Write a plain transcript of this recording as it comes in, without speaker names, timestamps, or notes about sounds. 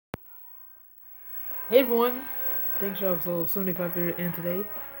Hey everyone, Thanks Sharks 75 here, and today,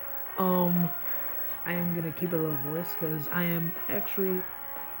 I am gonna keep a low voice because I am actually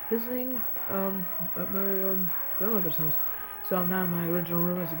visiting, at my, grandmother's house. So I'm not in my original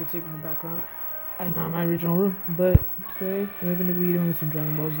room, as you can see from the background. I'm not in my original room, but today we're gonna be doing some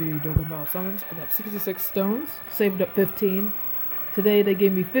Dragon Ball Z Dokkan Battle Summons. I got 66 stones, saved up 15. Today they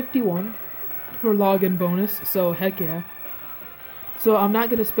gave me 51 for login bonus, so heck yeah. So I'm not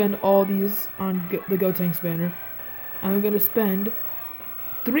going to spend all these on the Gotenks banner. I'm going to spend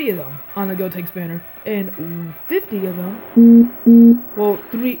 3 of them on the Gotenks banner. And 50 of them, well,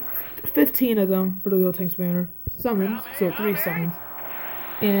 15 of them for the Gotenks banner. Summons, so 3 summons.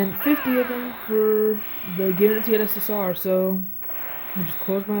 And 50 of them for the guaranteed SSR, so I'll just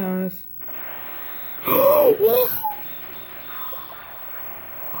close my eyes.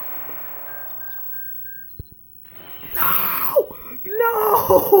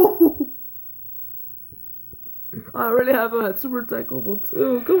 No! I already have a super attack level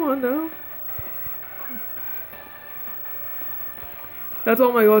 2. Come on now. That's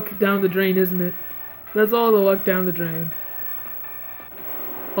all my luck down the drain, isn't it? That's all the luck down the drain.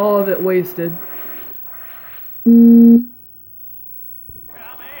 All of it wasted. Now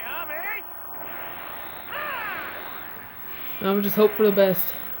I'm just hope for the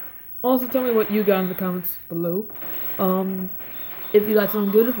best. Also, tell me what you got in the comments below. If you got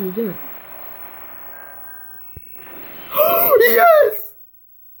something good, if you didn't. Yes!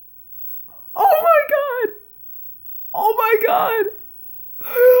 Oh my god! Oh my god!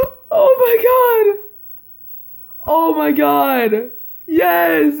 Oh my god! Oh my god!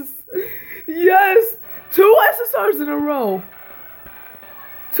 Yes! Yes! 2 SSRs in a row!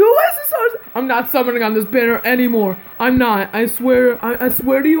 2 SSRs! I'm not summoning on this banner anymore. I'm not. I swear. I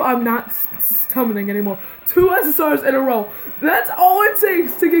swear to you, I'm not summoning anymore. 2 SSRs in a row. That's all it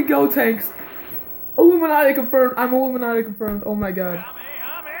takes to get Gotenks. Illuminati confirmed. I'm Illuminati confirmed. Oh my god.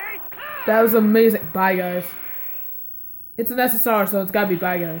 That was amazing. Bye, guys. It's an SSR, so it's gotta be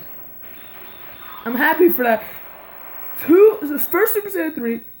bye, guys. I'm happy for that. First Super Saiyan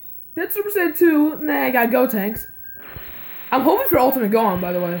 3, then Super Saiyan 2, and then I got Gotenks. I'm hoping for Ultimate Gohan,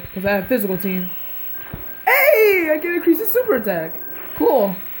 by the way, because I have a physical team. Hey! I can increase the super attack.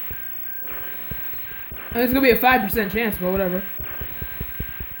 Cool. I mean, it's gonna be a 5% chance, but whatever.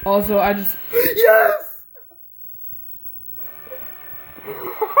 Also, I just... Yes!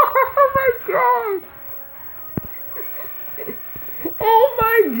 Oh my god! Oh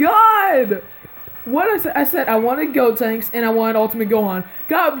my god! What I said I wanted Gotenks and I wanted Ultimate Gohan.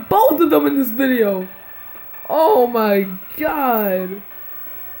 Got both of them in this video! Oh my god.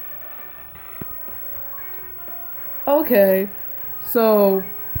 Okay. So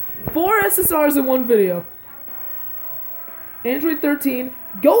 4 SSRs in one video. Android 13,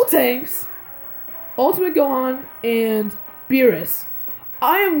 Gotenks, Ultimate Gohan, and Beerus.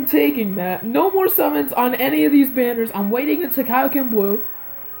 I am taking that. No more summons on any of these banners. I'm waiting until Kaioken Blue.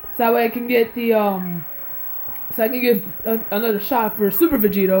 So that way I can get the so I can get another shot for Super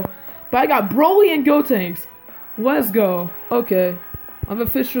Vegito. But I got Broly and Gotenks. Let's go. Okay. I'm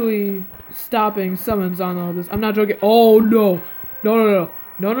officially stopping summons on all this. I'm not joking. Oh no. No.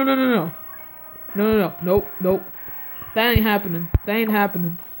 Nope. That ain't happening. That ain't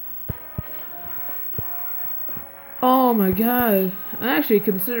happening. Oh my god. I'm actually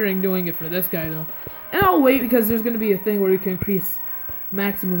considering doing it for this guy though. And I'll wait because there's gonna be a thing where you can increase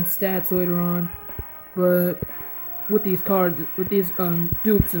maximum stats later on. But with these cards, with these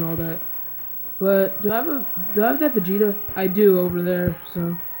dupes and all that. But do I have that Vegeta? I do over there,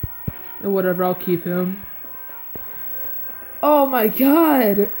 so whatever, I'll keep him. Oh my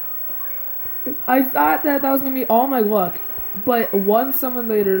god! I thought that was gonna be all my luck, but one summon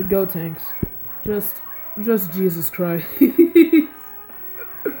later, Gotenks. Just Jesus Christ.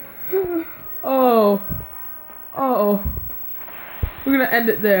 Oh. We're gonna end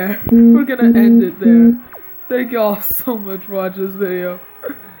it there. We're gonna end it there. Thank y'all so much for watching this video.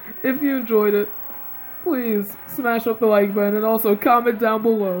 If you enjoyed it, please smash up the like button and also comment down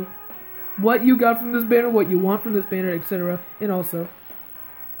below what you got from this banner, what you want from this banner, etc. And also,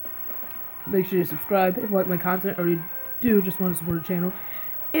 make sure you subscribe if you like my content or you do just want to support the channel.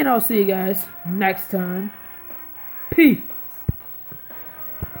 And I'll see you guys next time. Peace.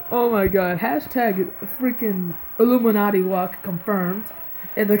 Oh my god, hashtag freaking Illuminati luck confirmed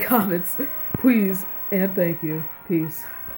in the comments. Please and thank you. Peace.